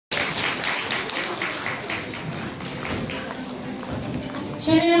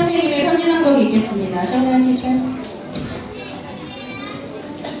샬레나 선생님의 편지 낭독이 있겠습니다. 샬레나 teacher.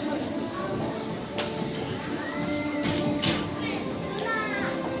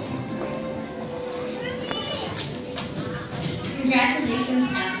 Congratulations,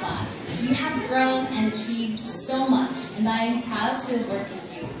 F class. You have grown and achieved so much, and I am proud to have worked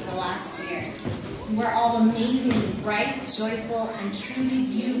with you for the last year. You are all amazingly bright, joyful, and truly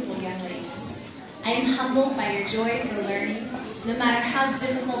beautiful young ladies. I am humbled by your joy for learning, no matter how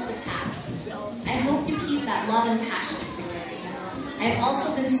difficult the task. I hope you keep that love and passion for learning. I have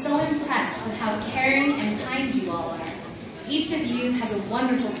also been so impressed with how caring and kind you all are. Each of you has a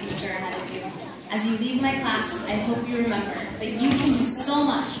wonderful future ahead of you. As you leave my class, I hope you remember that you can do so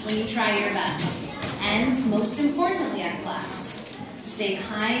much when you try your best. And most importantly at class, stay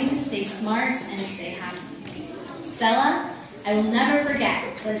kind, stay smart, and stay happy. Stella, I will never forget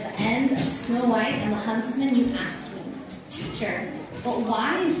that at the end of Snow White and the Huntsman you asked me, "Teacher, but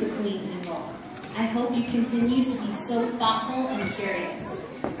why is the Queen evil?" I hope you continue to be so thoughtful and curious.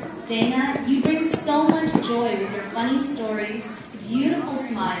 Dana, you bring so much joy with your funny stories, beautiful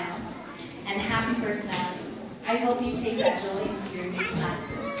smile, and happy personality. I hope you take that joy into your new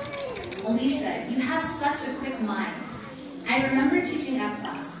classes. Alicia, you have such a quick mind. I remember teaching F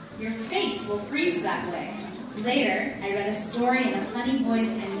class. Your face will freeze that way. Later, I read a story in a funny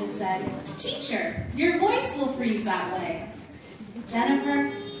voice and you said, "Teacher, your voice will freeze that way." Jennifer,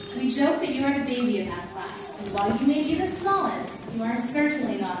 we joke that you are the baby of F class, and while you may be the smallest, you are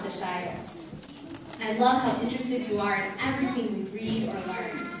certainly not the shyest. I love how interested you are in everything we read or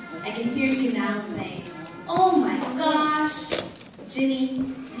learn. I can hear you now saying, "Oh my gosh!" Ginny,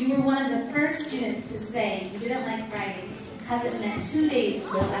 you were one of the first students to say you didn't like Fridays because it meant 2 days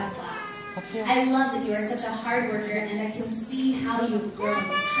of no F class. I love that you are such a hard worker, and I can see how you've grown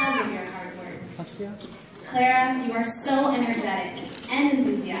because of your hard work. Clara, you are so energetic and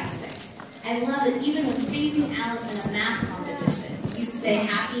enthusiastic. I love that even when facing Alice in a math competition, you stay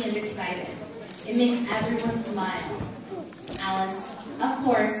happy and excited. It makes everyone smile. Alice, of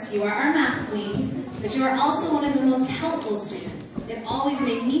course, you are our math queen, but you are also one of the most helpful students. It always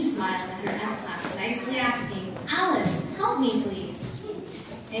made me smile to hear F class nicely asking, "Alice, help me please."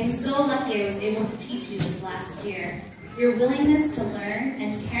 I am so lucky I was able to teach you this last year. Your willingness to learn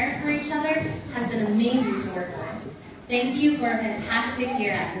and to care for each other has been amazing to work with. Thank you for a fantastic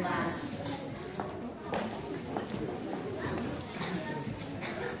year at class.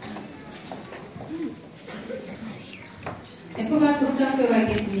 F과 졸업장소가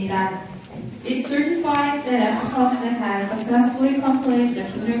있겠습니다. It certifies that F class has successfully completed the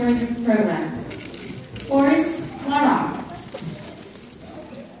kindergarten program. First, Clara.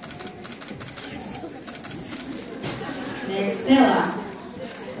 Next, Stella.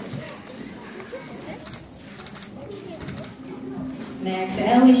 Next,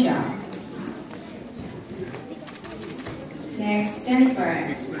 Alicia. Next, Jennifer.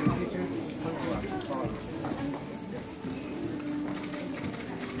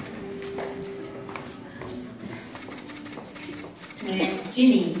 Next,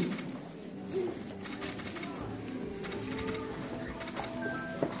 Ginny.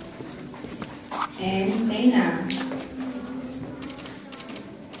 And Dana.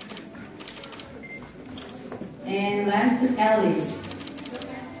 And last, Alice.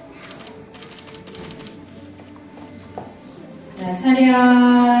 자,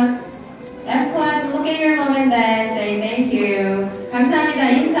 차렷. F class, look at your mom and dad. Say thank you. 감사합니다.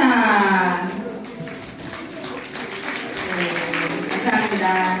 인사.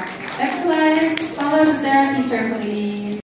 F class, follow Sarah teacher, please.